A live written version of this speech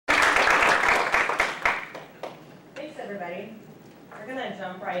we're going to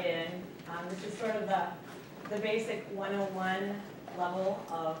jump right in. This is sort of the basic 101 level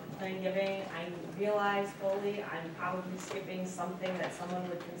of plan giving. I realize fully I'm probably skipping something that someone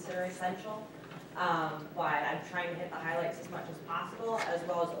would consider essential, but I'm trying to hit the highlights as much as possible, as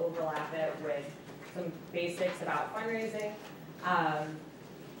well as overlap it with some basics about fundraising.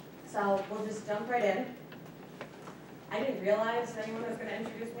 So we'll just jump right in. I didn't realize anyone was going to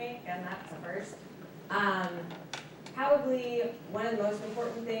introduce me, and that's the first. Probably one of the most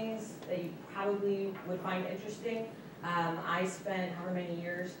important things that you probably would find interesting. I spent however many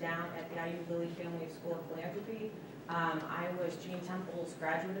years down at the IU Lilly Family School of Philanthropy. I was Gene Temple's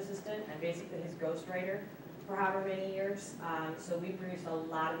graduate assistant and basically his ghostwriter for however many years. So we produced a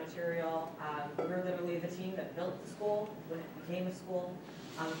lot of material. We were literally the team that built the school when it became a school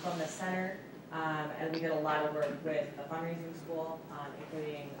from the center. And we did a lot of work with the fundraising school,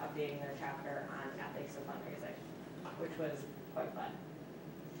 including updating their chapter on ethics of fundraising, which was quite fun.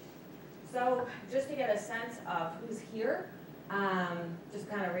 So just to get a sense of who's here, just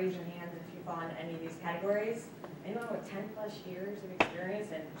kind of raise your hand if you fall in any of these categories. Anyone with 10 plus years of experience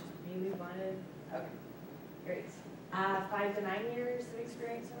and just really wanted, okay, great. 5 to 9 years of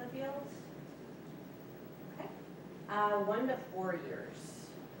experience in the field? Okay. 1 to 4 years.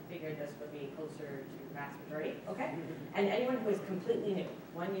 Figured this would be closer to the vast majority. Okay. And anyone who is completely new,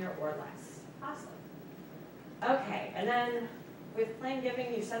 1 year or less. Awesome. Okay, and then with plan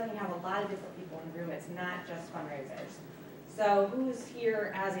giving, you suddenly have a lot of different people in the room. It's not just fundraisers. So who's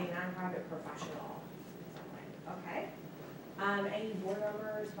here as a nonprofit professional? Okay. Any board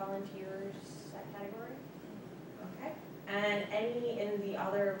members, volunteers, that category? Okay. And any in the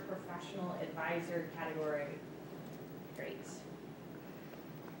other professional advisor category? Great.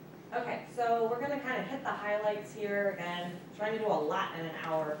 Okay, so we're going to kind of hit the highlights here. Again, trying to do a lot in an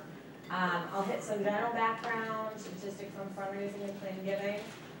hour. I'll hit some general background, statistics on fundraising and plan giving.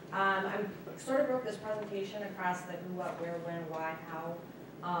 I sort of broke this presentation across the who, what, where, when, why, how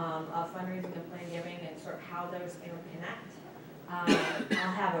of fundraising and plan giving and sort of how those interconnect.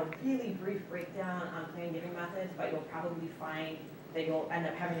 I'll have a really brief breakdown on plan giving methods, but you'll probably find that you'll end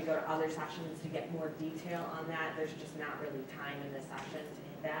up having to go to other sessions to get more detail on that. There's just not really time in this session to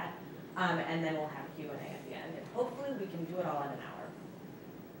hit that. And then we'll have Q&A at the end. And hopefully we can do it all in an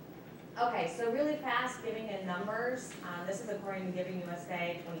hour. Okay, so really fast, giving in numbers. This is according to Giving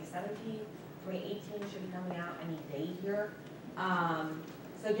USA 2017. 2018 should be coming out any day here.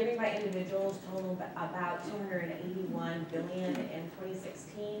 So giving by individuals totaled about $281 billion in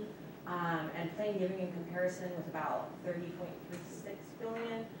 2016. And plan giving in comparison was about $30.36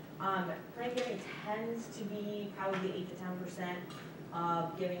 billion. Plan giving tends to be probably 8 to 10%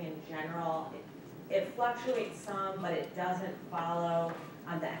 of giving in general. It fluctuates some, but it doesn't follow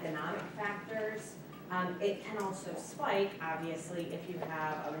the economic factors. It can also spike, obviously, if you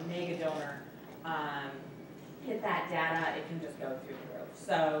have a mega donor hit that data, it can just go through the roof.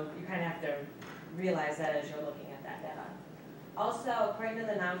 So you kind of have to realize that as you're looking at that data. Also, according to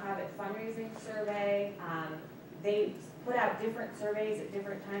the Nonprofit Fundraising Survey, they put out different surveys at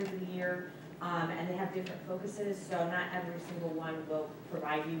different times of the year, and they have different focuses, so not every single one will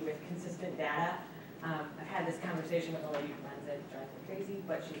provide you with consistent data. I've had this conversation with a lady who runs it, drives me crazy,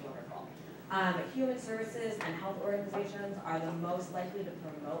 but she's wonderful. Human services and health organizations are the most likely to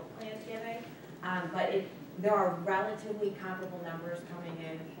promote planned giving, but there are relatively comparable numbers coming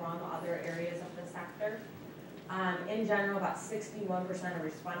in from other areas of the sector. In general, about 61% of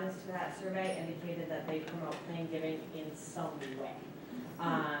respondents to that survey indicated that they promote planned giving in some way.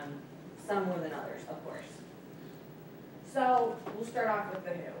 Some more than others, of course. So we'll start off with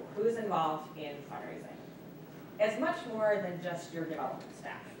the who. Who's involved in fundraising? It's much more than just your development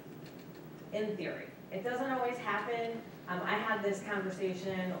staff, in theory. It doesn't always happen. I have this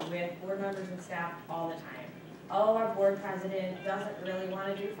conversation with board members and staff all the time. Oh, our board president doesn't really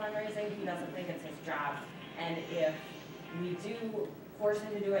want to do fundraising. He doesn't think it's his job. And if we do force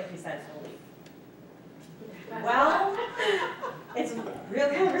him to do it, he says he'll leave. Well, it's real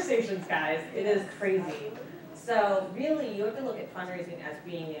conversations, guys. It is crazy. So really, you have to look at fundraising as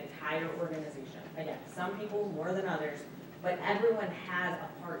being the entire organization. Again, some people more than others, but everyone has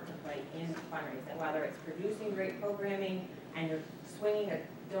a part to play in fundraising, whether it's producing great programming and you're swinging a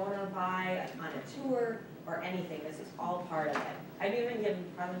donor by on a tour or anything. This is all part of it. I've even given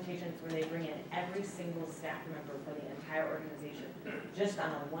presentations where they bring in every single staff member for the entire organization, just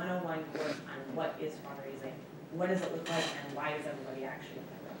on a 101 course on what is fundraising, what does it look like, and why does everybody actually do it.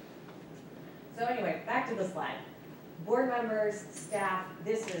 So anyway, back to the slide. Board members, staff,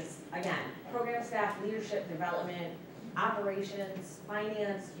 this is, again, program staff, leadership, development, operations,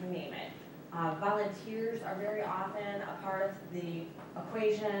 finance, you name it. Volunteers are very often a part of the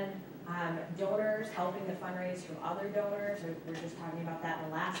equation. Donors helping to fundraise from other donors, we were just talking about that in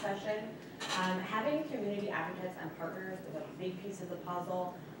the last session. Having community advocates and partners is a big piece of the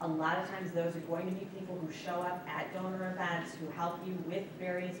puzzle. A lot of times those are going to be people who show up at donor events, who help you with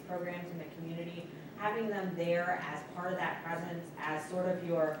various programs in the community. Having them there as part of that presence, as sort of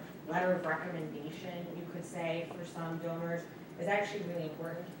your letter of recommendation, you could say, for some donors, is actually really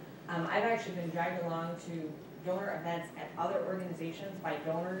important. I've actually been dragged along to donor events at other organizations by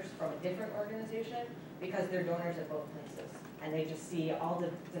donors from a different organization because they're donors at both places. And they just see all the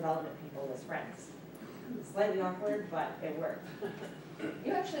development people as friends. Slightly awkward, but it worked.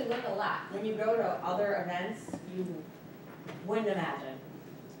 You actually learn a lot. When you go to other events, you wouldn't imagine.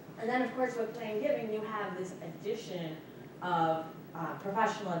 And then, of course, with Plan Giving, you have this addition of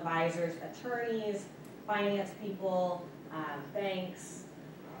professional advisors, attorneys, finance people, banks,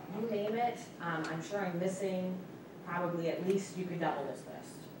 you name it. I'm sure I'm missing probably at least you could double this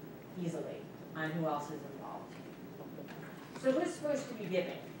list easily on who else is involved. So who's supposed to be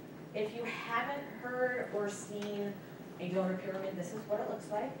giving? If you haven't heard or seen a donor pyramid, this is what it looks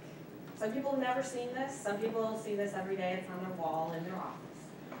like. Some people have never seen this. Some people see this every day. It's on their wall in their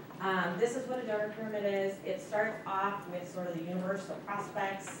office. This is what a donor pyramid is. It starts off with sort of the universe of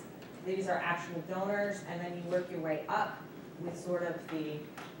prospects. These are actual donors, and then you work your way up with sort of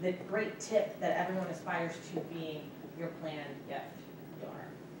the great tip that everyone aspires to being your planned gift donor.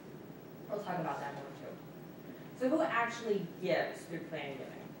 We'll talk about that more too. So who actually gives through planned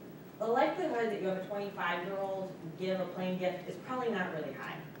giving? The likelihood that you have a 25-year-old give a planned gift is probably not really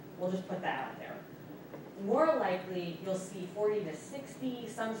high. We'll just put that out there. More likely, you'll see 40 to 60.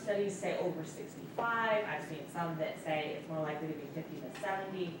 Some studies say over 65. I've seen some that say it's more likely to be 50 to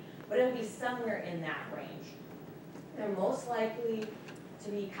 70, but it'll be somewhere in that range. They're most likely to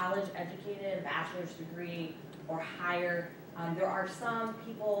be college educated, a bachelor's degree or higher. There are some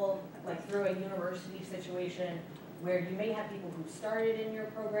people, like through a university situation, where you may have people who started in your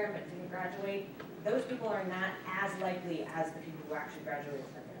program but didn't graduate. Those people are not as likely as the people who actually graduated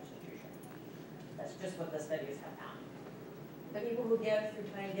from your institution. That's just what the studies have found. The people who give through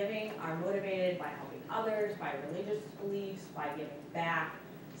planned giving are motivated by helping others, by religious beliefs, by giving back.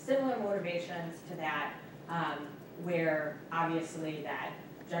 Similar motivations to that, where obviously that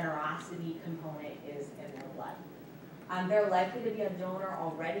generosity component is in their blood. They're likely to be a donor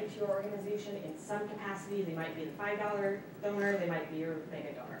already to your organization in some capacity. They might be the $5 donor, they might be your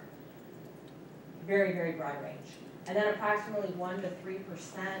mega donor. Very, very broad range. And then approximately 1 to 3%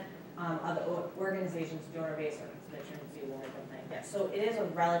 of the organization's donor base or constituency will make a planned gift. So it is a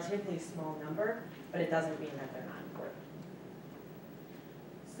relatively small number, but it doesn't mean that they're not important.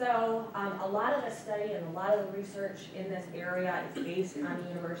 So a lot of the study and a lot of the research in this area is based on a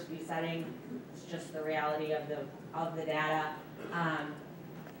university setting. It's just the reality of the data.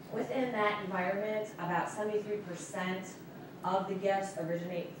 Within that environment, about 73% of the gifts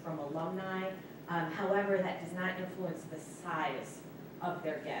originate from alumni. However, that does not influence the size of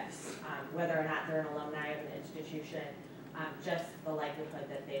their gifts, whether or not they're an alumni of an institution, just the likelihood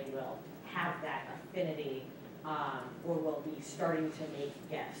that they will have that affinity or will be starting to make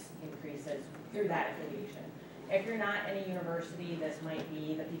gifts increases through that affiliation. If you're not in a university, this might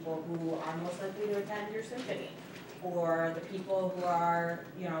be the people who are most likely to attend your symphony, or the people who are,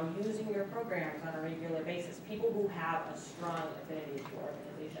 using your programs on a regular basis, people who have a strong affinity to your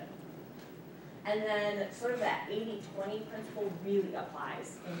organization. And then sort of that 80-20 principle really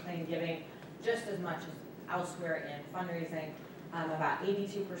applies in planned giving just as much as elsewhere in fundraising. About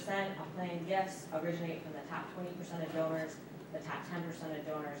 82% of planned gifts originate from the top 20% of donors. The top 10% of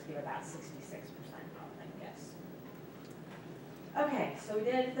donors give about 66% of planned gifts. Okay, so we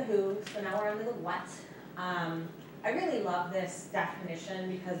did the who, so now we're on to the what. I really love this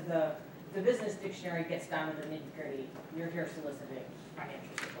definition because the business dictionary gets down to the nitty-gritty. You're here soliciting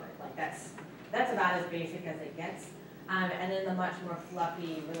financial support. Like that's about as basic as it gets. And in the much more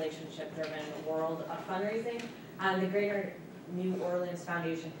fluffy, relationship-driven world of fundraising, the Greater New Orleans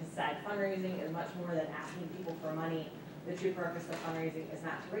Foundation has said fundraising is much more than asking people for money. The true purpose of fundraising is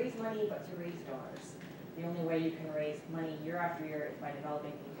not to raise money, but to raise donors. The only way you can raise money year after year is by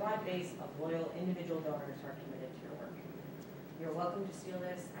developing a broad base of loyal individual donors who are committed to your work. You're welcome to steal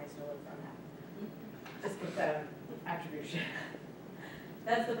this. I stole it from them. Just get the attribution.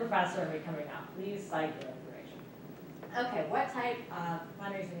 That's the professor in me coming out. Please cite your information. Okay, what type of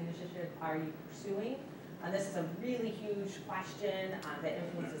fundraising initiative are you pursuing? This is a really huge question that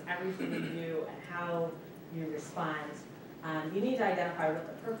influences everything you do and how you respond. You need to identify what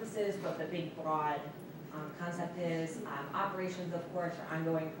the purpose is, what the big broad Concept is operations, of course, are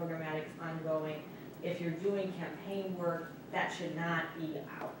ongoing, programmatic is ongoing. If you're doing campaign work, that should not be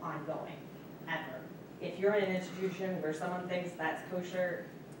ongoing, ever. If you're in an institution where someone thinks that's kosher,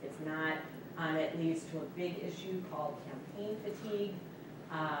 it's not. It leads to a big issue called campaign fatigue,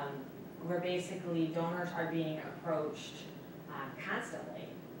 where basically donors are being approached constantly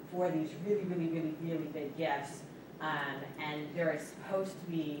for these really, really, really, really big gifts. And there is supposed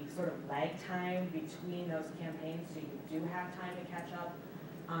to be sort of lag time between those campaigns, so you do have time to catch up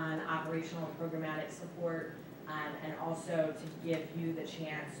on operational and programmatic support, and also to give you the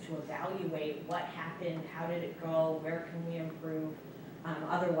chance to evaluate what happened, how did it go, where can we improve.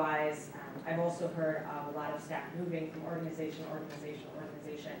 Otherwise, I've also heard of a lot of staff moving from organization to organization to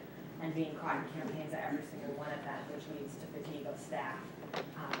organization and being caught in campaigns at every single one of them, which leads to fatigue of staff.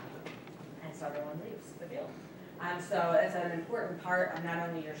 And so everyone leaves the field. So it's an important part of not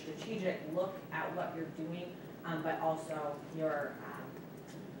only your strategic look at what you're doing, but also your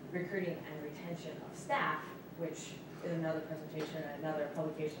recruiting and retention of staff, which is another presentation, another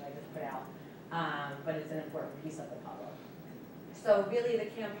publication I just put out, but it's an important piece of the puzzle. So really the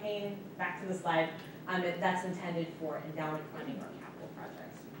campaign, back to the slide, that's intended for endowment funding or capital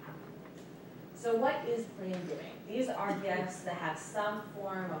projects. So what is plan giving? These are gifts that have some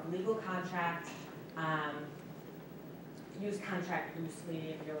form of legal contract. Use contract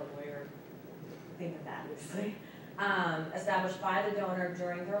loosely if you're a lawyer, think of that loosely. Established by the donor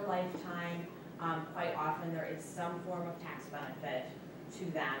during their lifetime. Quite often there is some form of tax benefit to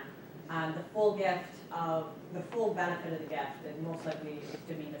them. The full benefit of the gift is most likely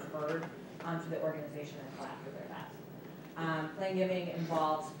to be deferred to the organization until after their death. Plan giving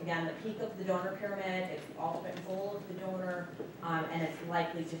involves, again, the peak of the donor pyramid, it's the ultimate goal of the donor, and it's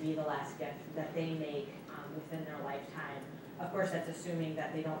likely to be the last gift that they make within their lifetime. Of course, that's assuming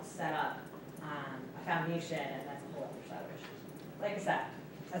that they don't set up a foundation, and that's a whole other set of issues. Like I said,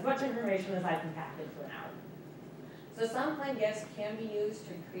 as much information as I can pack into an hour. So some plan gifts can be used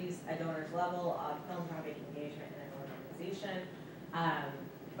to increase a donor's level of philanthropic engagement in an organization,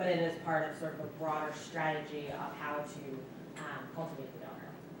 but it is part of sort of a broader strategy of how to cultivate the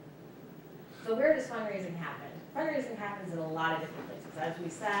donor. So where does fundraising happen? Fundraising happens in a lot of different places. As we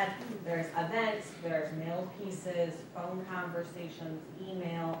said, there's events, there's mail pieces, phone conversations,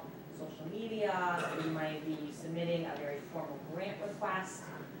 email, social media. You might be submitting a very formal grant request.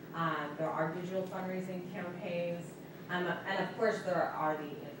 There are digital fundraising campaigns. And of course, there are the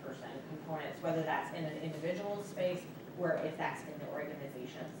in-person components, whether that's in an individual space or if that's in the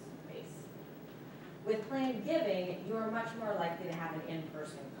organization space. With planned giving, you are much more likely to have an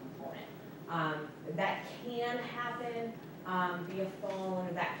in-person component. That can happen via phone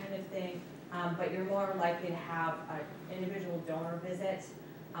or that kind of thing, but you're more likely to have an individual donor visit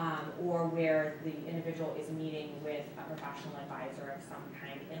or where the individual is meeting with a professional advisor of some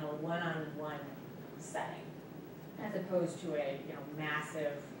kind in a one-on-one setting, as opposed to a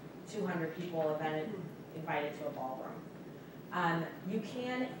massive 200 people event invited to a ballroom. You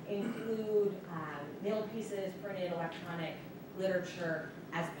can include mail pieces, printed electronic literature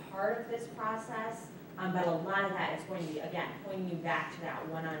as part of this process, but a lot of that is going to be, again, pointing you back to that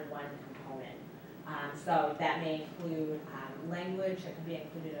one-on-one component. So that may include language that can be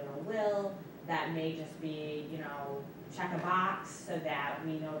included in a will. That may just be, check a box so that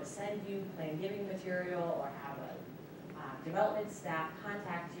we know to send you plan giving material or have a development staff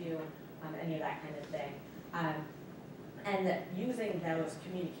contact you, any of that kind of thing. And using those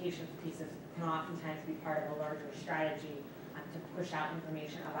communications pieces can oftentimes be part of a larger strategy to push out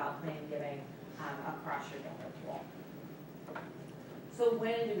information about plan giving across your donor pool. So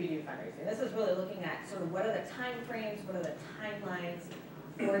when do we do fundraising? This is really looking at sort of what are the time frames, what are the timelines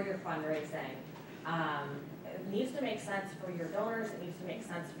for your fundraising. It needs to make sense for your donors, it needs to make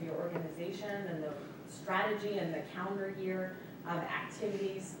sense for your organization and the strategy and the calendar year of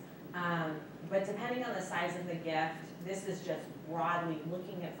activities. But depending on the size of the gift, this is just broadly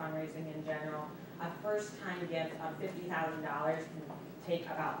looking at fundraising in general. A first-time gift of $50,000 can take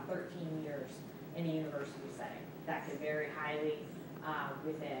about 13 years in a university setting. That could vary highly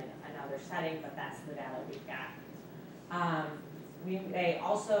within another setting, but that's the data we've got. We may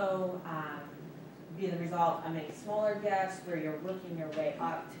also be the result of many smaller gifts where you're working your way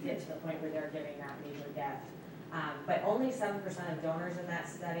up to get to the point where they're giving that major gift. But only 7% of donors in that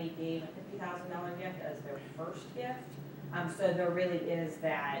study gave a $50,000 gift as their first gift. So there really is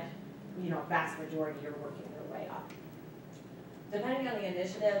that, vast majority you're working your way up. Depending on the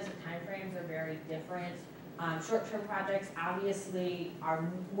initiatives, the timeframes are very different. Short-term projects obviously are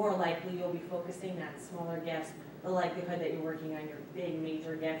more likely you'll be focusing on smaller gifts. The likelihood that you're working on your big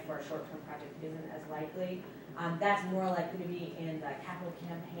major gift for a short-term project isn't as likely. That's more likely to be in the capital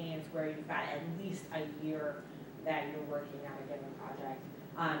campaigns where you've got at least a year that you're working on a given project.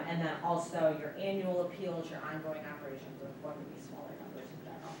 And then also your annual appeals, your ongoing operations are going to be smaller numbers in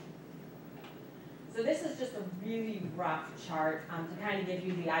general. So this is just a really rough chart to kind of give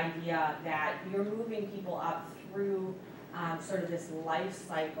you the idea that you're moving people up through sort of this life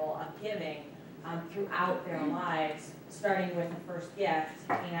cycle of giving throughout their lives, starting with the first gift.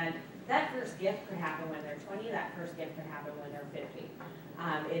 And that first gift could happen when they're 20, that first gift could happen when they're 50.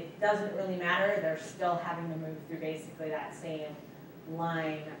 It doesn't really matter, they're still having to move through basically that same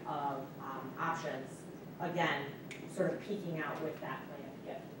line of options, again, sort of peaking out with that planned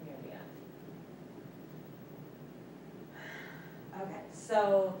gift near the end. Okay,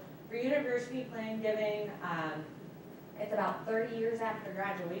 so for university planned giving, it's about 30 years after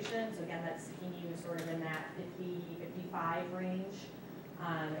graduation, so again, that's sticking you sort of in that 50, 55 range,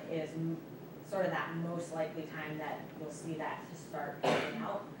 is sort of that most likely time that you'll see that to start coming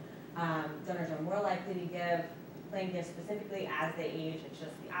out. Donors are more likely to give planned gifts specifically as they age. It's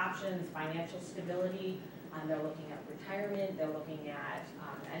just the options, financial stability. They're looking at retirement. They're looking at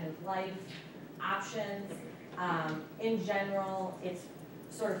end of life options. In general, it's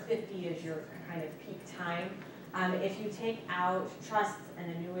sort of 50 is your kind of peak time. If you take out trusts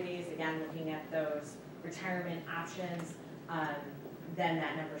and annuities, again, looking at those retirement options, then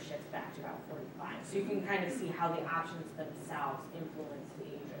that number shifts back to about 45. So you can kind of see how the options themselves influence the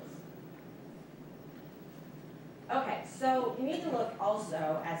ages. Okay, so you need to look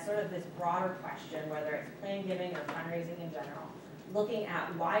also at sort of this broader question, whether it's planned giving or fundraising in general, looking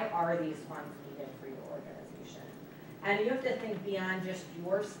at why are these funds needed for your organization. And you have to think beyond just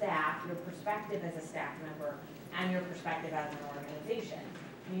your staff, your perspective as a staff member, and your perspective as an organization.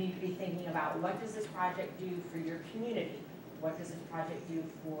 You need to be thinking about what does this project do for your community? What does this project do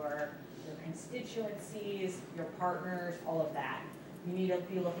for your constituencies, your partners, all of that. You need to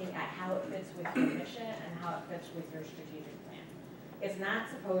be looking at how it fits with your mission and how it fits with your strategic plan. It's not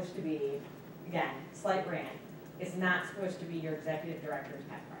supposed to be, again, slight rant, it's not supposed to be your executive director's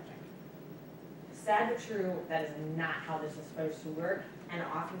pet project. Sad but true, that is not how this is supposed to work, and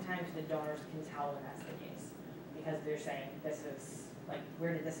oftentimes the donors can tell when that's the case. Because they're saying, this is, like,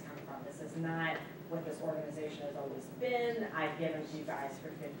 where did this come from? This is not what this organization has always been. I've given to you guys for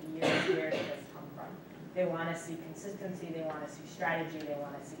 50 years. Where did this come from? They want to see consistency. They want to see strategy. They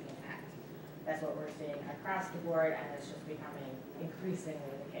want to see impact. That's what we're seeing across the board, and it's just becoming increasingly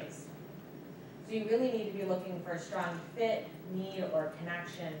the case. So you really need to be looking for a strong fit, need, or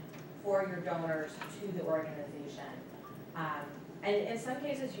connection for your donors to the organization. And in some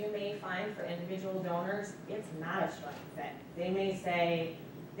cases, you may find for individual donors, it's not a strong fit. They may say,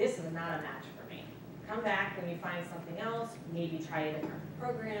 this is not a match for me. Come back when you find something else, maybe try a different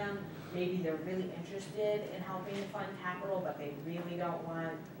program, maybe they're really interested in helping fund capital, but they really don't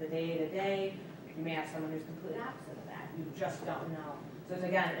want the day-to-day. You may have someone who's completely opposite of that. You just don't know. So it's,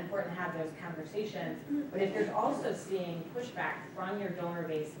 again, important to have those conversations. But if you're also seeing pushback from your donor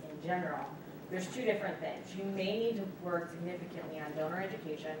base in general, there's two different things. You may need to work significantly on donor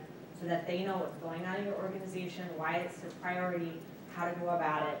education so that they know what's going on in your organization, why it's a priority, how to go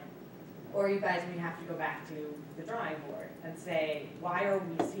about it. Or you guys may have to go back to the drawing board and say, why are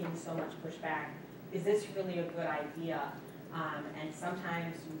we seeing so much pushback? Is this really a good idea? And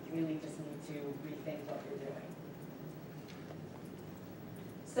sometimes you really just need to rethink what you're doing.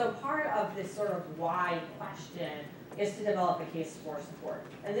 So part of this sort of why question is to develop a case for support.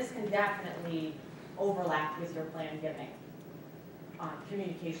 And this can definitely overlap with your planned giving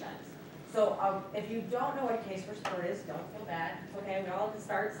communications. So if you don't know what a case for support is, don't feel bad. It's okay, we all have to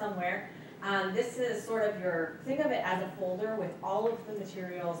start somewhere. This is sort of your, think of it as a folder with all of the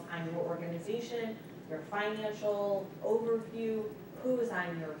materials on your organization, your financial overview, who is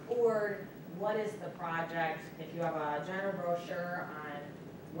on your board, what is the project, if you have a general brochure on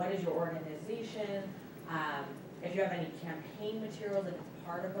what is your organization, if you have any campaign materials that are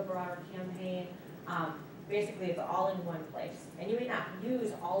part of a broader campaign. Basically, it's all in one place. And you may not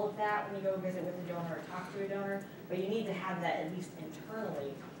use all of that when you go visit with a donor or talk to a donor, but you need to have that at least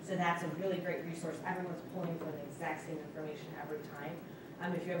internally. So that's a really great resource. Everyone's pulling from the exact same information every time.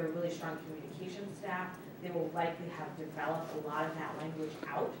 If you have a really strong communication staff, they will likely have developed a lot of that language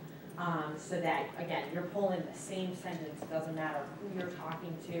out. So that, again, you're pulling the same sentence. It doesn't matter who you're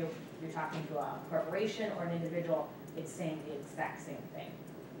talking to. You're talking to a corporation or an individual. It's saying the exact same thing.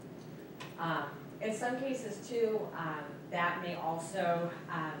 In some cases too, that may also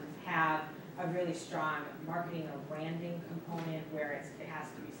have a really strong marketing or branding component where it has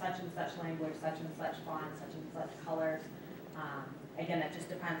to be such and such language, such and such font, such and such colors. Again, it just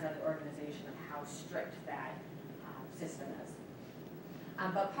depends on the organization of how strict that system is.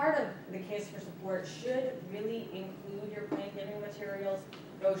 But part of the case for support should really include your plan giving materials.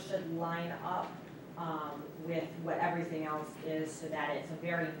 Those should line up with what everything else is so that it's a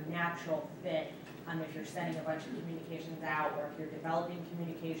very natural fit. If you're sending a bunch of communications out, or if you're developing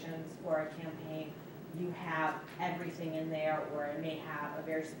communications for a campaign, you have everything in there, or it may have a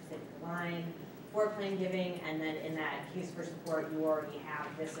very specific line for plan giving, and then in that case for support, you already have,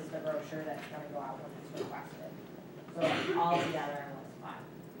 this is the brochure that's going to go out when it's requested. So it's all together in one spot.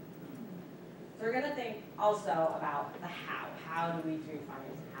 So we're going to think also about the how. How do we do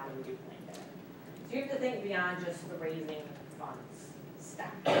fundraising? How do we do plan giving? So you have to think beyond just the raising funds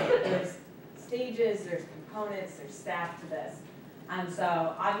step. There's stages, there's components, there's staff to this.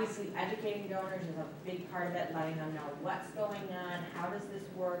 So obviously educating donors is a big part of it, letting them know what's going on, how does this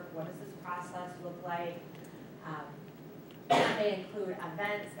work, what does this process look like. That may include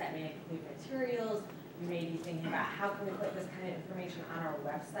events, that may include materials. You may be thinking about how can we put this kind of information on our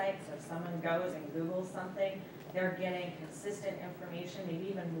website, so if someone goes and Googles something, they're getting consistent information, maybe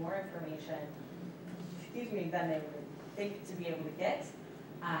even more information, than they would think to be able to get.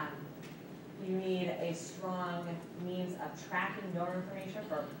 You need a strong means of tracking donor information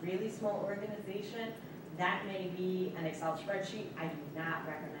for a really small organization. That may be an Excel spreadsheet. I do not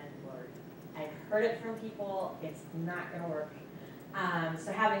recommend Word. I've heard it from people. It's not going to work.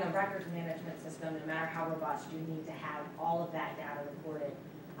 So having a records management system, no matter how robust, you need to have all of that data recorded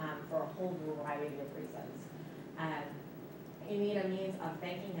for a whole variety of reasons. You need a means of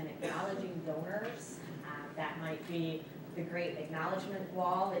thanking and acknowledging donors. That might be the great acknowledgement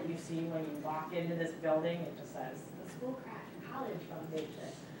wall that you see when you walk into this building. It just says the Schoolcraft College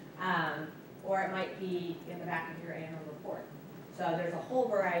Foundation. Or it might be in the back of your annual report. So there's a whole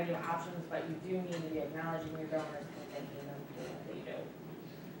variety of options, but you do need to be acknowledging your donors and thanking them for what they do.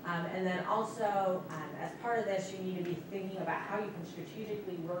 And then also, as part of this, you need to be thinking about how you can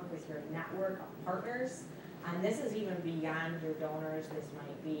strategically work with your network of partners. This is even beyond your donors. This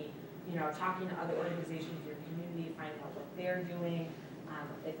might be, talking to other organizations in your community, finding out what they're doing,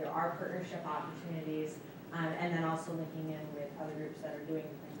 if there are partnership opportunities, and then also linking in with other groups that are doing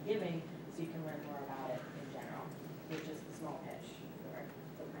plan giving so you can learn more about it in general, which is the small pitch for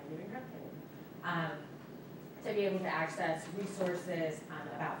the plan giving campaign. To be able to access resources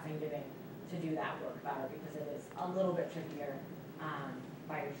about plan giving to do that work better, because it is a little bit trickier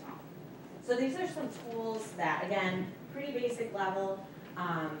by yourself. So these are some tools that, again, pretty basic level,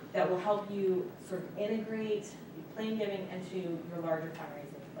 that will help you sort of integrate plan giving into your larger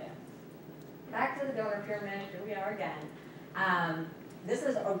fundraising plan. Back to the donor pyramid, here we are again. This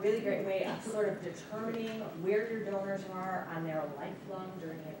is a really great way of sort of determining where your donors are on their lifelong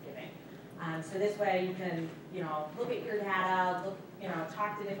journey of giving. So this way you can, look at your data,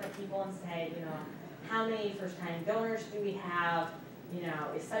 talk to different people and say, how many first-time donors do we have?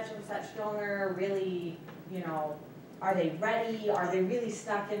 Is such and such donor really, are they ready? Are they really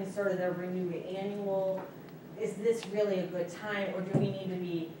stuck in sort of their renewed annual? Is this really a good time, or do we need to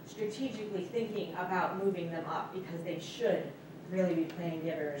be strategically thinking about moving them up because they should really be plan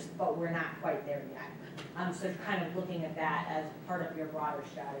givers, but we're not quite there yet? So kind of looking at that as part of your broader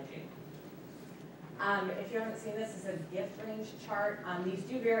strategy. If you haven't seen this, it's a gift range chart. These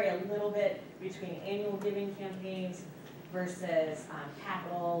do vary a little bit between annual giving campaigns versus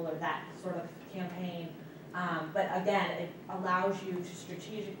capital or that sort of campaign. But again, it allows you to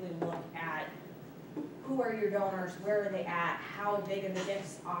strategically look at who are your donors, where are they at, how big of the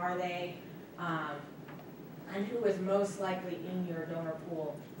gifts are they, and who is most likely in your donor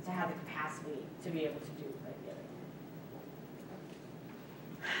pool to have the capacity to be able to do plan giving.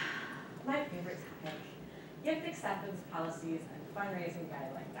 My favorite topic, gift acceptance policies and fundraising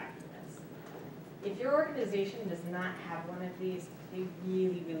guideline documents. If your organization does not have one of these, they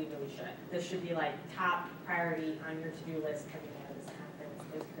really, really, really should. This should be like top priority on your to-do list coming out of this conference,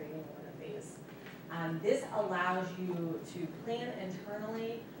 is creating one of these. This allows you to plan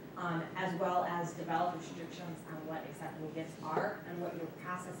internally as well as develop restrictions on what acceptable gifts are and what your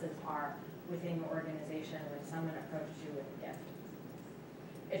processes are within your organization when someone approaches you with a gift.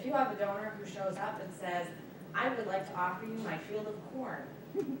 If you have a donor who shows up and says, I would like to offer you my field of corn,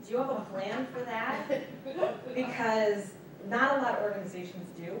 do you have a plan for that? Because not a lot of organizations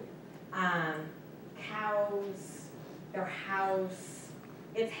do. Cows, their house,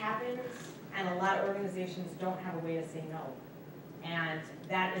 it happens, and a lot of organizations don't have a way to say no. And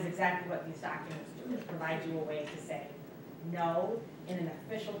that is exactly what these documents do, is provide you a way to say no in an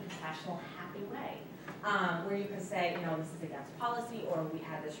official, professional, happy way. Where you can say, you know, this is against policy, or we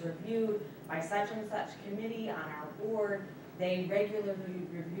had this reviewed by such and such committee on our board. They regularly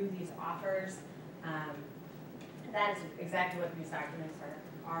review these offers. That is exactly what these documents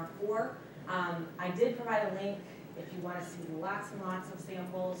are for. I did provide a link if you want to see lots and lots of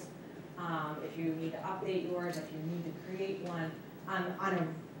samples, if you need to update yours, if you need to create one. On a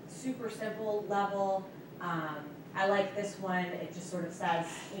super simple level, I like this one. It just sort of says,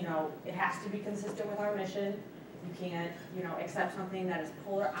 you know, it has to be consistent with our mission. You can't, you know, accept something that is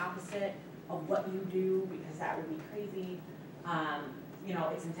polar opposite of what you do, because that would be crazy. You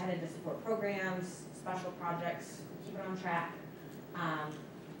know, it's intended to support programs, special projects, keep it on track.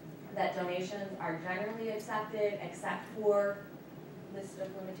 That donations are generally accepted, except for list of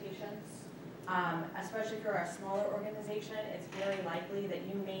limitations. Especially for a smaller organization, it's very likely that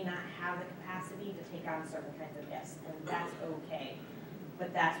you may not have the capacity to take on certain kinds of gifts, and that's okay.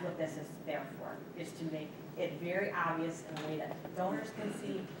 But that's what this is there for, is to make it very obvious in a way that donors can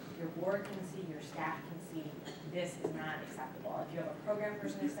see, your board can see, your staff can see, this is not acceptable. If you have a program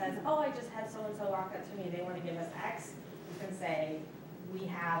person who says, oh, I just had so-and-so walk up to me, they want to give us X, you can say, we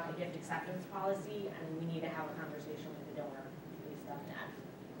have a gift acceptance policy, and we need to have a conversation with the donor based on that.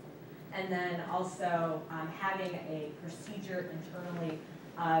 And then also having a procedure internally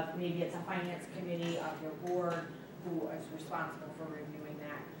of maybe it's a finance committee of your board who is responsible for reviewing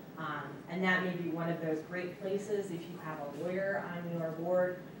that. And that may be one of those great places if you have a lawyer on your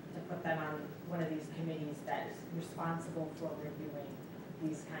board to put them on one of these committees that is responsible for reviewing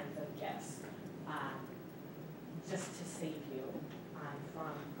these kinds of gifts, just to save you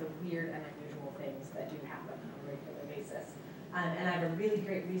from the weird and unusual things that do happen on a regular basis. And I have a really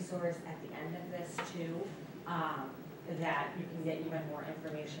great resource at the end of this too, that you can get even more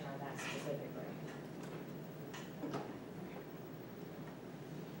information on that specifically.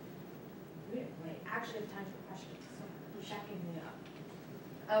 We actually have time for questions, so you're checking me up.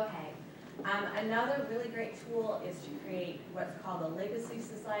 Okay, another really great tool is to create what's called a legacy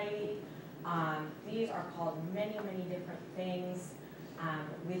society. These are called many, many different things.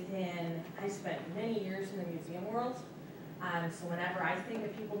 I spent many years in the museum world. So whenever I think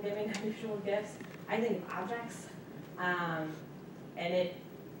of people giving unusual gifts, I think of objects, and it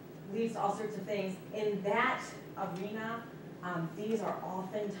leads to all sorts of things. In that arena, these are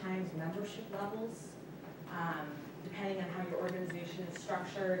oftentimes membership levels, depending on how your organization is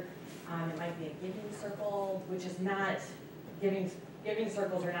structured. It might be a giving circle, which is not, giving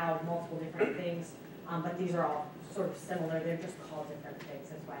circles are now multiple different things, but these are all sort of similar. They're just called different things.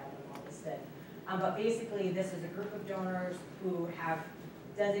 That's why I have them all listed. But basically, this is a group of donors who have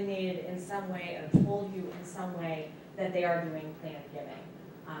designated in some way or told you in some way that they are doing planned giving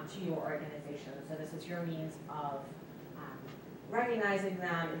to your organization. So this is your means of recognizing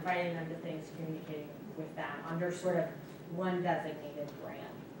them, inviting them to things, communicating with them under sort of one designated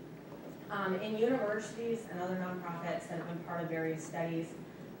brand. In universities and other nonprofits that have been part of various studies,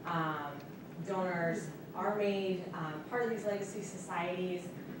 donors are made part of these legacy societies.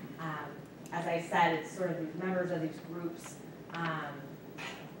 As I said, it's sort of the members of these groups.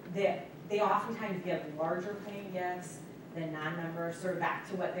 They oftentimes give larger paying gifts than non-members, sort of back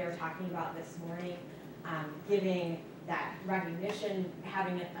to what they were talking about this morning, giving that recognition,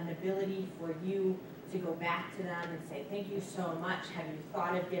 having an ability for you to go back to them and say, thank you so much. Have you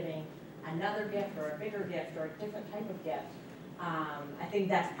thought of giving another gift or a bigger gift or a different type of gift? I think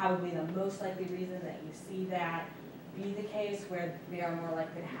that's probably the most likely reason that you see that be the case, where they are more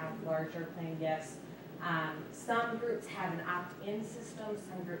likely to have larger planned gifts. Some groups have an opt-in system,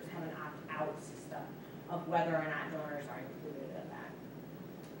 some groups have an opt-out system of whether or not donors are included in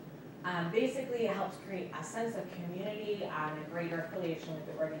that. Basically, it helps create a sense of community and a greater affiliation with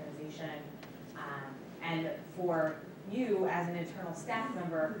the organization. And for you as an internal staff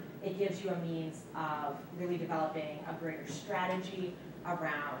member, it gives you a means of really developing a greater strategy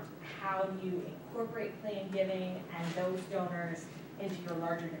around how you incorporate planned giving and those donors into your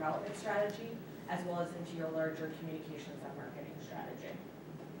larger development strategy, as well as into your larger communications and marketing strategy.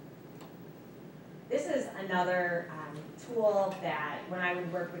 This is another tool that when I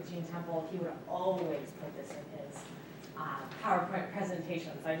would work with Gene Temple, he would always put this in his PowerPoint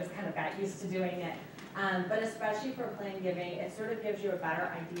presentation, so I just kind of got used to doing it. But especially for planned giving, it sort of gives you a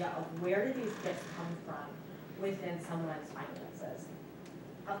better idea of where do these gifts come from within someone's finances.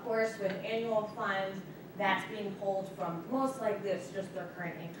 Of course, with annual fund, that's being pulled from most likely it's just their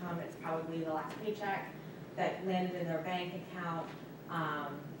current income. It's probably the last paycheck that landed in their bank account.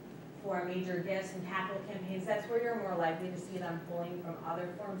 for major gifts and capital campaigns, that's where you're more likely to see them pulling from other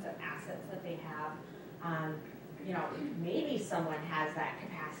forms of assets that they have. You know, maybe someone has that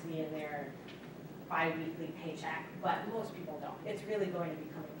capacity in their bi-weekly paycheck, but most people don't. It's really going to be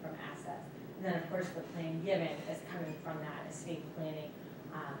coming from assets. And then, of course, the plan given is coming from that estate planning,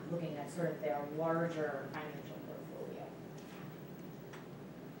 looking at sort of their larger financial portfolio.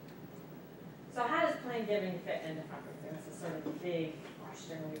 So how does plan giving fit into fundraising? This is sort of the big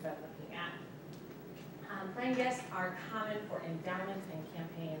question we've been looking at. Plan gifts are common for endowments and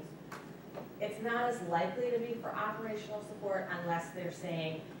campaigns. It's not as likely to be for operational support unless they're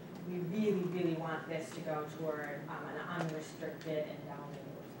saying, we really, really want this to go toward an unrestricted endowment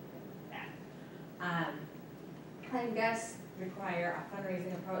or something like that. Plan gifts require a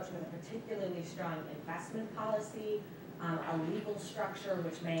fundraising approach with a particularly strong investment policy, a legal structure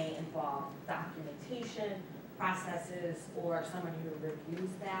which may involve documentation, processes, or someone who reviews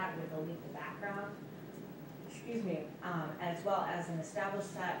that with a legal background. Excuse me, as well as an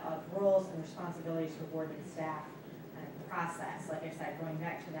established set of roles and responsibilities for board and staff and process. Like I said, going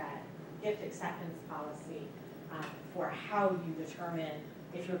back to that gift acceptance policy for how you determine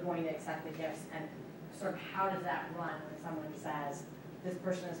if you're going to accept the gifts and sort of how does that run when someone says this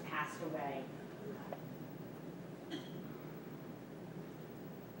person has passed away.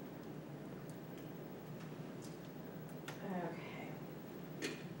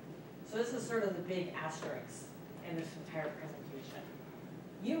 Okay. So this is sort of the big asterisk in this entire presentation.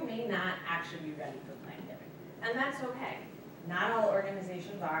 You may not actually be ready for plan giving, and that's okay. Not all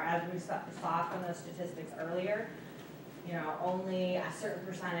organizations are, as we saw from the statistics earlier. You know, only a certain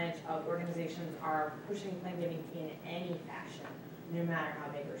percentage of organizations are pushing plan giving in any fashion, no matter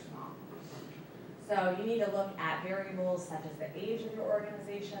how big or small. So you need to look at variables such as the age of your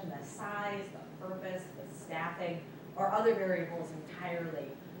organization, the size, the purpose, the staffing, or other variables entirely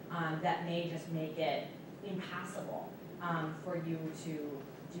that may just make it impossible for you to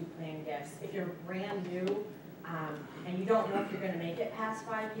do plan gifts. If you're brand new and you don't know if you're going to make it past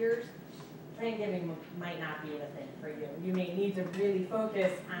 5 years, plan giving might not be the thing for you. You may need to really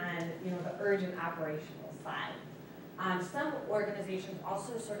focus on, you know, the urgent operational side. Some organizations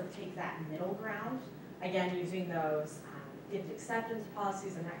also sort of take that middle ground, again, using those gift acceptance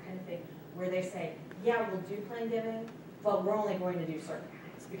policies and that kind of thing, where they say, yeah, we'll do plan giving, but we're only going to do certain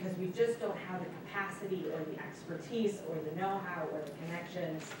kinds because we just don't have the capacity or the expertise or the know-how or the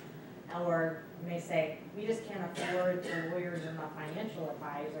connections. Or you may say, we just can't afford the lawyers or the financial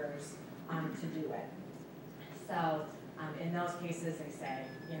advisors to do it. So in those cases, they say,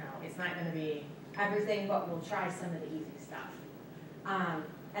 you know, it's not going to be everything, but we'll try some of the easy stuff.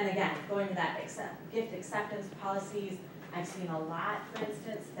 And again, going to that gift acceptance policies, I've seen a lot, for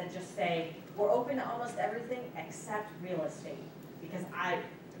instance, that just say, we're open to almost everything except real estate. Because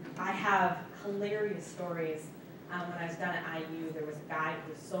I have hilarious stories. When I was done at IU, there was a guy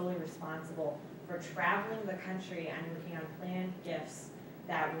who was solely responsible for traveling the country and working on planned gifts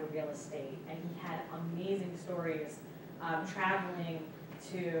that were real estate. And he had amazing stories traveling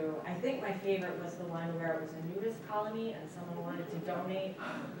to, I think my favorite was the one where it was a nudist colony and someone wanted to donate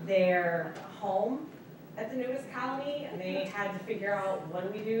their home at the nudist colony, and they had to figure out, what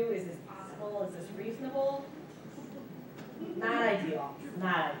do we do? Is this possible? Is this reasonable? Not ideal.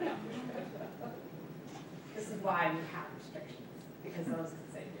 Not ideal. This is why we have restrictions, because those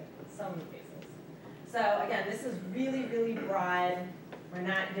can save you in so many cases. So again, this is really, really broad. We're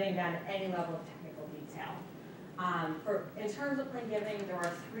not getting down to any level of technical detail. In terms of plan giving, there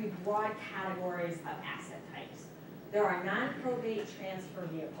are 3 broad categories of asset types. There are non-probate transfer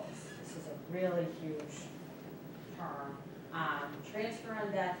vehicles. This is a really huge term. Transfer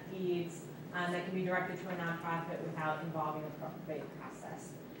on death deeds that can be directed to a nonprofit without involving a probate process.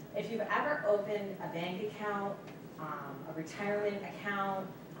 If you've ever opened a bank account, a retirement account,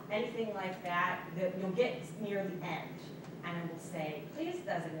 anything like that, you'll get near the end and it will say, please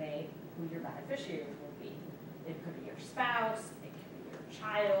designate who your beneficiaries will be. It could be your spouse, it could be your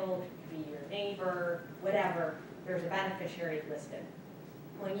child, it could be your neighbor, whatever. There's a beneficiary listed.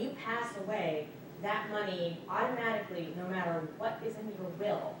 When you pass away, that money automatically, no matter what is in your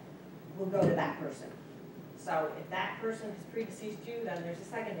will go to that person. So if that person has predeceased you, then there's a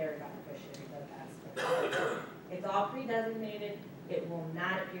secondary beneficiary that that's. It's all pre-designated. It will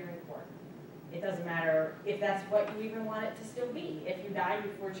not appear in court. It doesn't matter if that's what you even want it to still be. If you died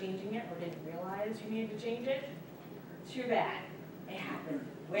before changing it or didn't realize you needed to change it, too bad. It happens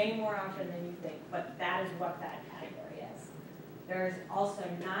way more often than you think, but that is what that category is. There's also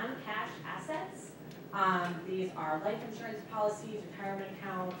non-cash assets. These are life insurance policies, retirement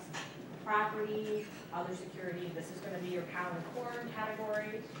accounts, property, other security. This is going to be your cow and corn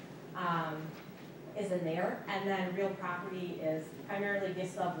category. is in there. And then real property is primarily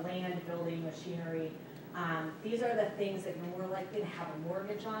gifts of land, building, machinery. These are the things that you're more likely to have a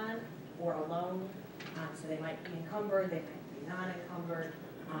mortgage on or a loan. So they might be encumbered, they might be non-encumbered.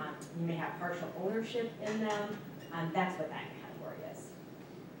 You may have partial ownership in them. That's what that category is.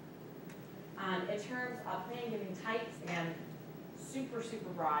 In terms of plan giving types, again, super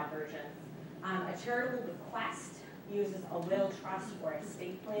broad version. A charitable bequest uses a will, trust, or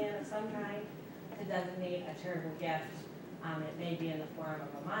estate plan of some kind to designate a charitable gift. It may be in the form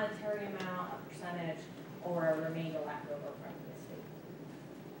of a monetary amount, a percentage, or a remainder left over from the estate.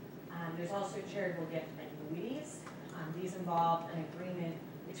 There's also charitable gift annuities. These involve an agreement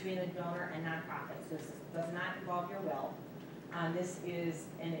between the donor and nonprofit. So this does not involve your will. This is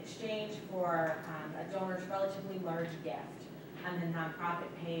in exchange for a donor's relatively large gift, and the nonprofit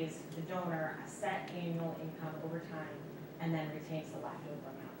pays the donor a set annual income over time and then retains the leftover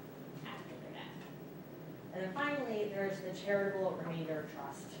amount after their death. And then finally, there's the charitable remainder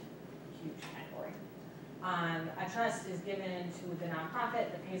trust, huge category. A trust is given to the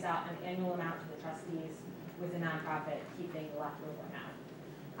nonprofit that pays out an annual amount to the trustees, with the nonprofit keeping the leftover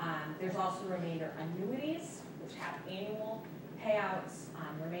amount. There's also remainder annuities, which have annual payouts.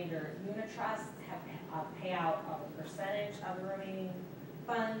 Remainder unit trusts have a payout of a percentage of the remaining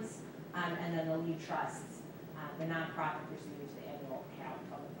funds, and then the lead trusts, the nonprofit receives the annual payout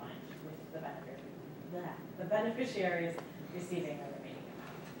from the fund, with the beneficiaries receiving the remaining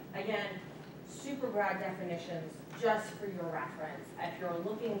amount. Again, super broad definitions just for your reference. If you're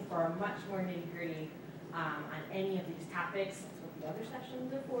looking for a much more nitty-gritty on any of these topics, that's what the other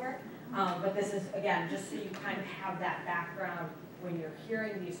sessions are for. But this is, again, just so you kind of have that background when you're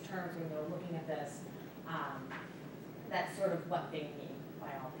hearing these terms, when you're looking at this, that's sort of what they mean by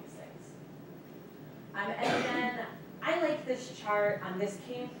all these things. And then I like this chart. This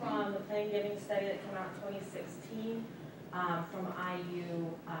came from the plan giving study that came out in 2016 from IU,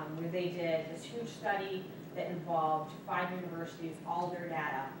 where they did this huge study that involved 5 universities, all their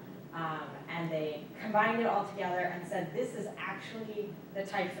data. And they combined it all together and said, this is actually the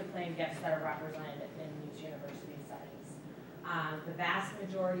types of plan gifts that are represented in these university settings. The vast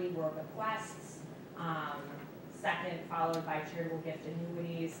majority were bequests, second followed by charitable gift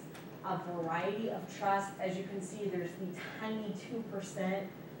annuities, a variety of trusts. As you can see, there's the tiny 2%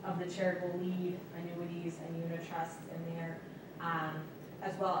 of the charitable lead annuities and unit trusts in there,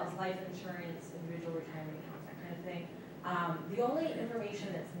 as well as life insurance, individual retirement accounts, that kind of thing. The only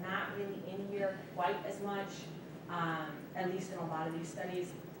information that's not really in here quite as much, at least in a lot of these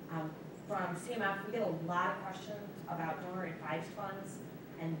studies, from CMF, we get a lot of questions about donor advised funds,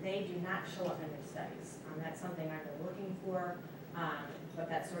 and they do not show up in these studies. That's something I've been looking for, but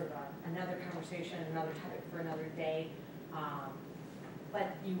that's sort of another conversation, another topic for another day.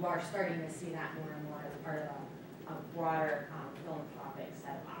 But you are starting to see that more and more as part of a broader philanthropic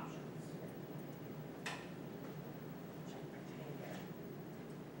set of options.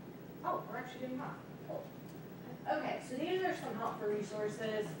 Oh, we're actually doing that. Cool. Okay, so these are some helpful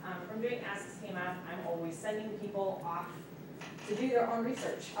resources. From doing Ask CMF, I'm always sending people off to do their own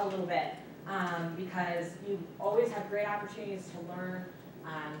research a little bit, because you always have great opportunities to learn,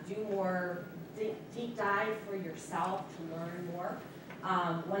 do more deep dive for yourself to learn more.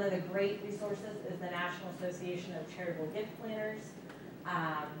 One of the great resources is the National Association of Charitable Gift Planners.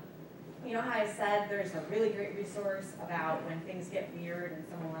 You know how I said there's a really great resource about when things get weird and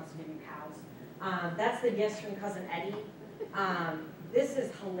someone wants to give you cows? That's the Gifts from Cousin Eddie. This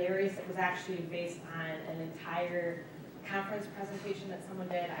is hilarious. It was actually based on an entire conference presentation that someone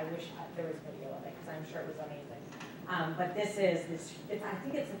did. I wish there was video of it, because I'm sure it was amazing. But this is, I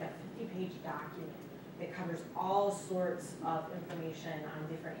think it's like a 50-page document that covers all sorts of information on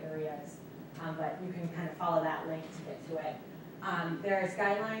different areas. But you can kind of follow that link to get to it. There's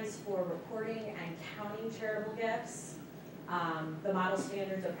guidelines for reporting and counting charitable gifts, the model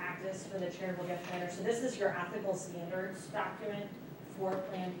standards of practice for the charitable gift planner. So this is your ethical standards document for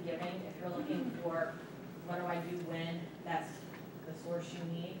planned giving. If you're looking for what do I do when, that's the source you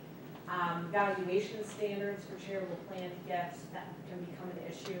need. Valuation standards for charitable planned gifts, that can become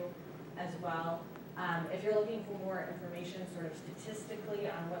an issue as well. If you're looking for more information sort of statistically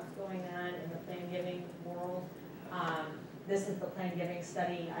on what's going on in the planned giving world, this is the planned giving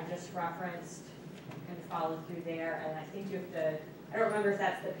study I just referenced. You can follow through there, and I think you have to, I don't remember if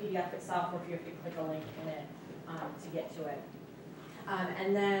that's the PDF itself or if you have to click a link in it to get to it.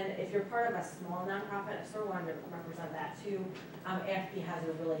 And then if you're part of a small nonprofit, I sort of wanted to represent that too. AFP has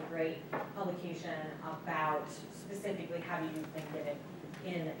a really great publication about specifically how to do planned giving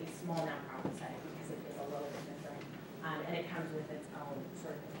in a small nonprofit setting, because it is a little bit different. and it comes with its own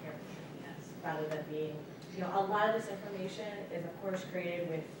sort of inherent trickiness, rather than being, a lot of this information is of course created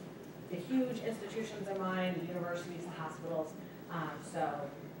with the huge institutions in mind, the universities, the hospitals,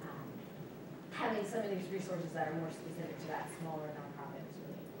 having some of these resources that are more specific to that smaller nonprofit is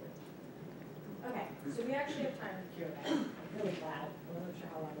really important. Okay, so we actually have time for Q&A. I'm really glad. I wasn't sure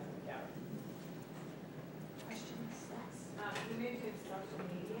how long that would go. Questions? Yes. You mentioned social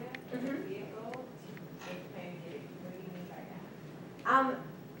media as a vehicle to make plan giving. What do you mean by that?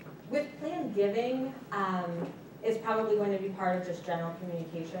 With plan giving, is probably going to be part of just general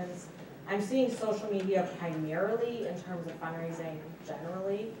communications. I'm seeing social media primarily in terms of fundraising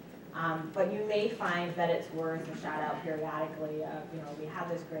generally. But you may find that it's worth a shout out periodically of, we have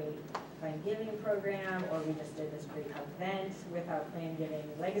this great plan giving program, or we just did this great event with our plan giving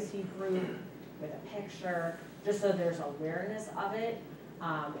legacy group with a picture, just so there's awareness of it,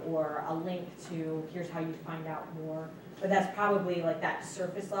 or a link to here's how you find out more. But that's probably like that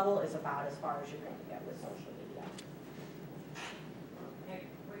surface level is about as far as you're going to get with social media. And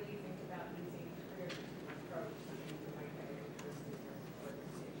what do you think about using Twitter to approach something you might have in your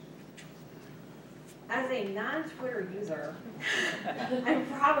organization? As a non-Twitter user, I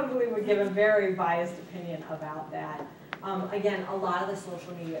probably would give a very biased opinion about that. Again, a lot of the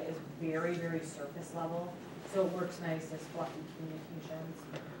social media is very, very surface level, so it works nice as fluffy communications.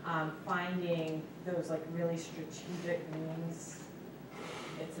 Finding those like really strategic means,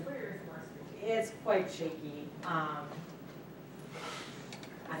 Twitter is more strategic. it's quite shaky. I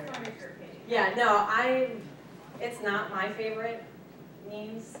don't know. Your opinion. Yeah, no, it's not my favorite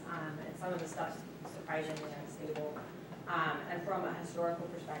means, and some of the stuff's surprisingly unstable. And from a historical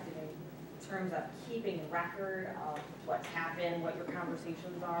perspective, in terms of keeping record of what's happened, what your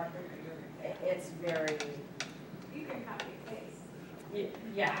conversations are, it's very, You can copy and paste.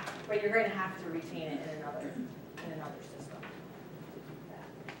 yeah, but you're going to have to retain it in another system.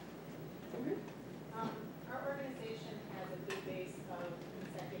 Our organization has a good base of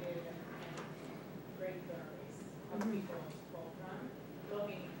consecutive and great donors of people to pull from,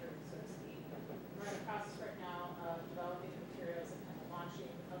 low-hanging fruit, so to speak. We're in the process right now of developing materials and kind of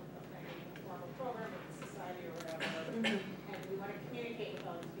launching a formal program with the society or whatever, and we want to communicate with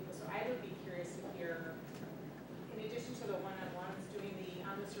all these people. So I would be curious to hear, in addition to the one-on-ones, doing the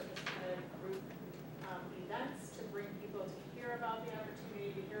on-the-surface kind of group events to bring people to hear about the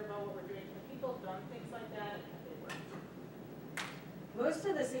opportunity, to hear about what we're doing. Have people done things like that, and have they worked? Most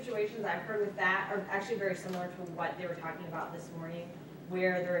of the situations I've heard with that are actually very similar to what they were talking about this morning,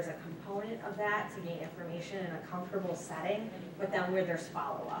 where there is a component of that to gain information in a comfortable setting, but then where there's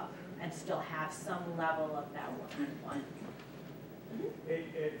follow-up and still have some level of that one-on-one.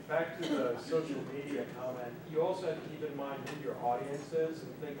 Back to the social media comment, you also have to keep in mind who your audience is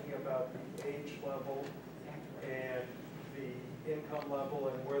and thinking about the age level and the income level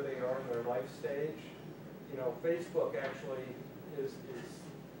and where they are in their life stage. Facebook actually is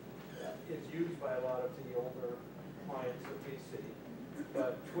used by a lot of the older clients that we see,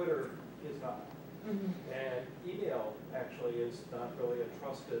 but Twitter is not. And email actually is not really a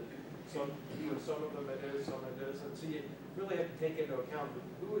trusted. For some of them it is, some it isn't. So you really have to take into account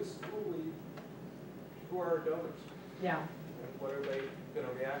who are our donors. Yeah. And what are they going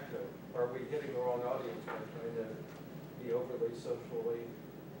to react to? Are we hitting the wrong audience by trying to be overly social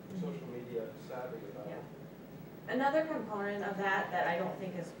media savvy about it? Another component of that I don't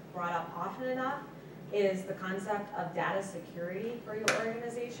think is brought up often enough is the concept of data security for your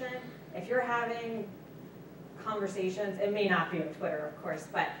organization. If you're having conversations, it may not be on Twitter, of course,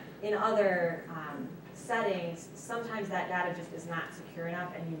 but in other settings, sometimes that data just is not secure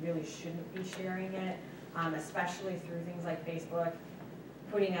enough and you really shouldn't be sharing it, especially through things like Facebook,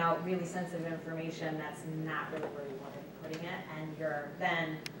 putting out really sensitive information that's not really where you want to be putting it, and you're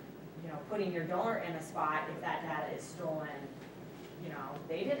then putting your donor in a spot if that data is stolen.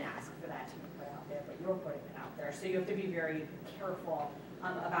 They didn't ask for that to be put out there, but you're putting it out there. So you have to be very careful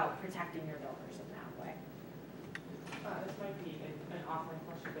about protecting your donors in that way. This might be an offering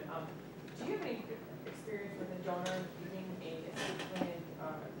question, but do you have any experience with a donor giving a estate plan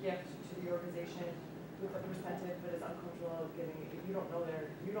gift to the organization with a percentage but is uncomfortable giving it? If you don't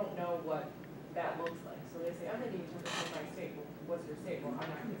know what that looks like. So they say, I'm going to give you 10% of my estate. Well, what's your estate? Well, I'm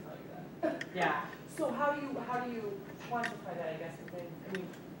not going to tell you that. Yeah. So how do you quantify that, I guess?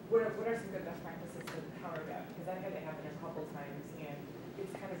 What are some good best practices to counter that? Because I've had it happen a couple times, and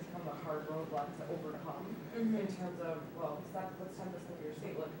it's kind of become a hard roadblock to overcome in terms of, well, what's 10% of your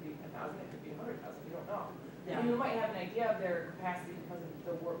estate? Well, it could be 10,000, it could be 100,000. You don't know. Yeah. And you might have an idea of their capacity because of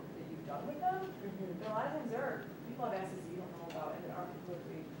the work that you've done with them. But a lot of times there are people have assets that you don't know about and that aren't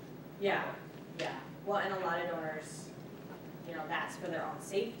completely. Yeah. Yeah. Well, and a lot of donors, you know, that's for their own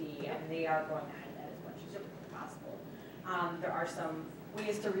safety, and they are going to hide that as much as possible. There are some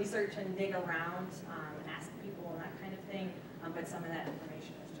ways to research and dig around and ask people and that kind of thing, but some of that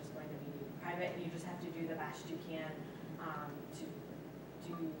information is just going to be private, and you just have to do the best you can to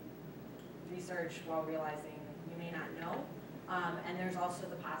do research while realizing you may not know. And there's also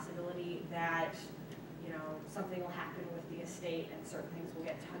the possibility that, you know, something will happen with the estate and certain things will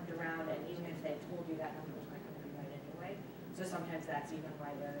get tugged around, and even if they told you that number is not going to be right anyway. So sometimes that's even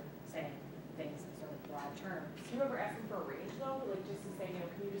why they're saying things in sort of broad terms. Do you ever ask them for a range though, like just to say, you know,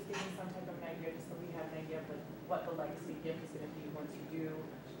 can you just give me some type of an idea, just so we have an idea of like what the legacy gift is going to be once you do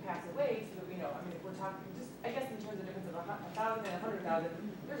pass away, so that we know. I mean, if we're talking just, I guess in terms of difference of 1,000 and 100,000,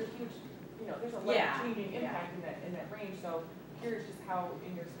 there's a huge, you know, there's a life-changing impact in that range. So curious just how,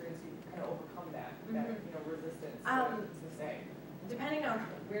 in your experience, you kind of overcome that you know, resistance to say. Depending on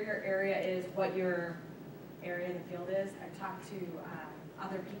where your area is, what your area in the field is, I've talked to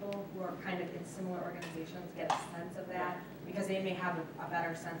other people who are kind of in similar organizations, get a sense of that, because they may have a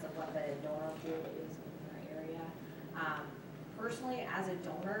better sense of what the donor pool is in their area. Personally, as a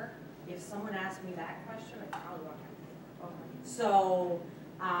donor, if someone asked me that question, I probably won't have to. Okay. So,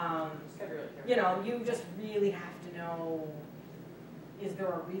 you know, you just really have to know, is there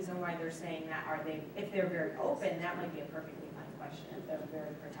a reason why they're saying that? Are they, if they're very open, that might be a perfectly fine question. If they're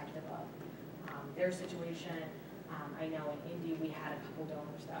very protective of their situation. I know in Indy we had a couple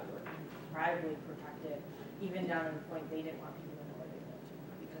donors that were incredibly protective, even down to the point they didn't want people to know where they lived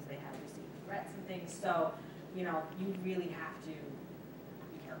because they had received threats and things. So, you know, you really have to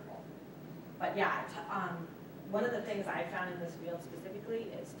be careful. But yeah, one of the things I found in this field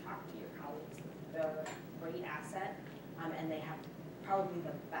specifically is talk to your colleagues. They're a great asset, and they have probably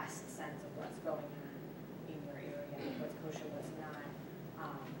the best sense of what's going on in your area, what's kosher, what's not,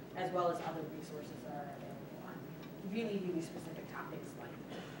 as well as other resources that are available on really, really specific topics like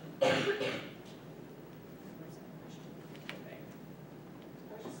that. I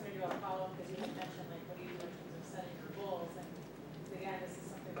was just going to do a follow-up because you had mentioned, like, what do you do in terms of setting your goals? And again, this is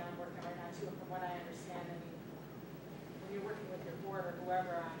something that I'm working on right now too. And from what I understand, I mean, when you're working with your board or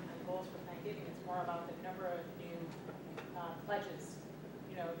whoever on goals for Thanksgiving, it's more about the number of new pledges,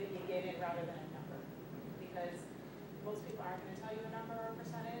 you know, that you get in rather than a number. Because most people aren't going to tell you a number or a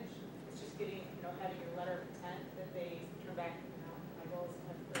percentage. It's just getting, you know, having your letter of intent that they turn back, you know, my goals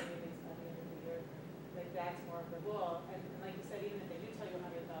have 30 days by the end of the year. Like, that's more of the goal. And like you said, even if they do tell you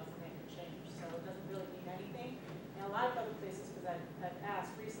 100,000, that can change. So it doesn't really mean anything. And a lot of other places, because I've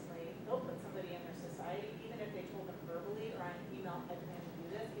asked recently, they'll put somebody in their society, even if they told them verbally or on an email, I plan to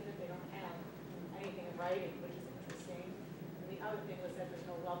do this, even if they don't have anything in writing, which is interesting. And the other thing was that there's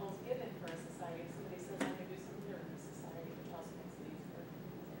no levels given for a society. If somebody says, I'm going to do something here in the society, which also makes it easier.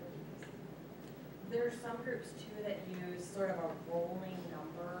 There are some groups too that use sort of a rolling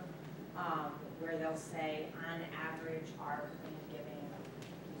number where they'll say, on average, our Thanksgiving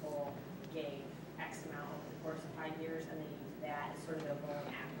people gave X amount over the course of 5 years, and they use that as sort of a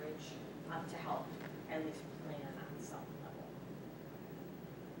rolling average to help at least plan on some level.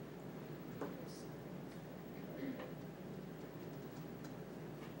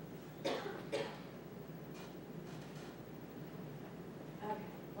 Okay,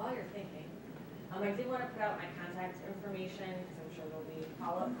 while you're thinking, I did want to put out my contact information because I'm sure there'll be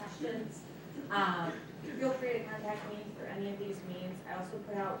follow-up questions. Feel free to contact me for any of these means. I also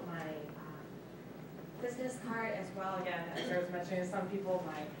put out my business card as well. Again, as I was mentioning to some people,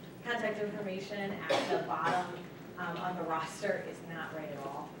 my contact information at the bottom of the roster is not right at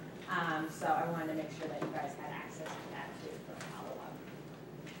all. So I wanted to make sure that you guys had access to that too for follow-up.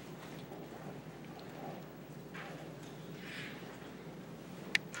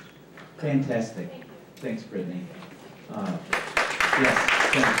 Fantastic. Thank you. Thanks, Brittany. Yes,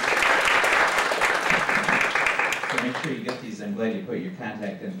 thanks. So make sure you get these. I'm glad you put your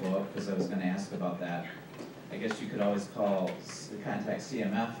contact info up because I was going to ask about that. I guess you could always call the contact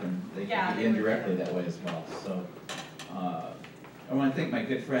CMF and they can be indirectly that way as well. So I want to thank my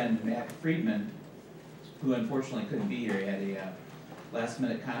good friend Matt Friedman, who unfortunately couldn't be here. He had a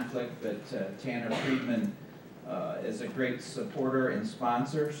last-minute conflict, but Tanner Friedman is a great supporter and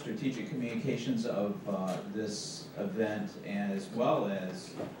sponsor, strategic communications of this event, as well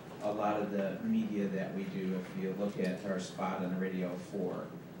as a lot of the media that we do. If you look at our spot on the radio for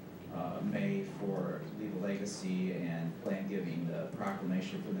May for Leave a Legacy and Plan Giving, the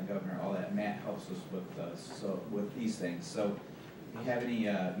proclamation from the governor, all that, Matt helps us with these things. So if you have any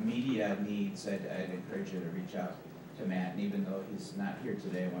media needs, I'd encourage you to reach out to Matt. And even though he's not here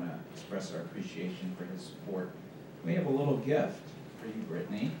today, I want to express our appreciation for his support. We have a little gift for you,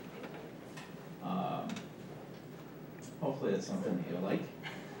 Brittany. hopefully it's something that you'll like.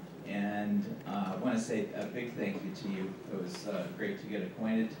 And I want to say a big thank you to you. It was great to get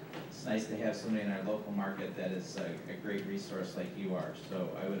acquainted. It's nice to have somebody in our local market that is a great resource like you are. So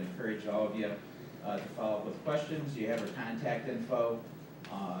I would encourage all of you to follow up with questions. You have her contact info,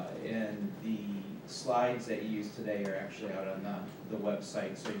 and the slides that you used today are actually out on the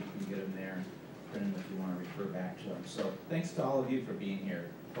website, so you can get them there and print them if you want to refer back to them. So thanks to all of you for being here.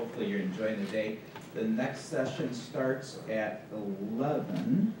 Hopefully you're enjoying the day. The next session starts at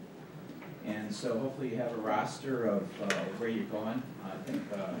 11. And so hopefully you have a roster of where you're going. I think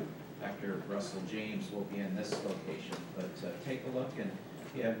Dr. Russell James will be in this location, but take a look, and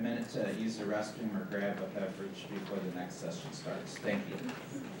if you have a minute to use the restroom or grab a beverage before the next session starts. Thank you.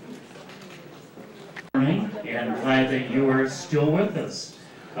 Morning, and glad that you are still with us.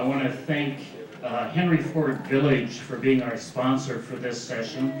 I want to thank Henry Ford Village for being our sponsor for this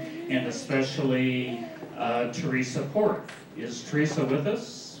session, and especially Teresa Port. Is Teresa with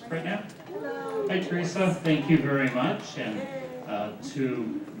us right now? Hello. Hi Teresa, thank you very much, and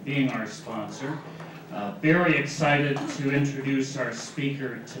to being our sponsor. Very excited to introduce our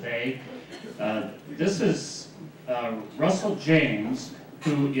speaker today. This is Russell James,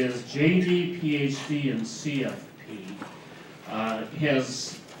 who is JD, PhD, and CFP.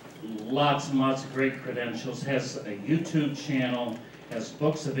 Has lots and lots of great credentials, has a YouTube channel, has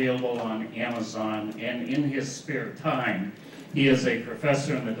books available on Amazon, and in his spare time, he is a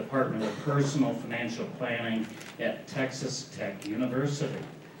professor in the Department of Personal Financial Planning at Texas Tech University.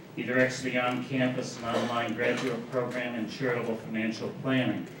 He directs the on-campus and online graduate program in charitable financial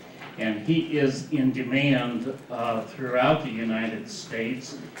planning. And he is in demand throughout the United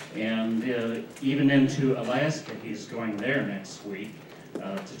States, and even into Alaska. He's going there next week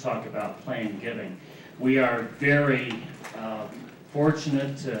to talk about plan giving. We are very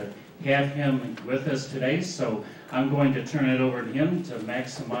fortunate to have him with us today, so I'm going to turn it over to him to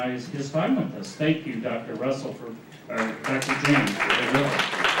maximize his time with us. Thank you, Dr. Russell, Dr. James.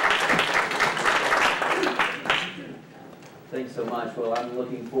 Thanks so much. Well, I'm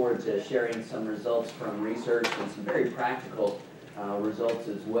looking forward to sharing some results from research and some very practical results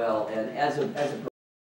as well. And as a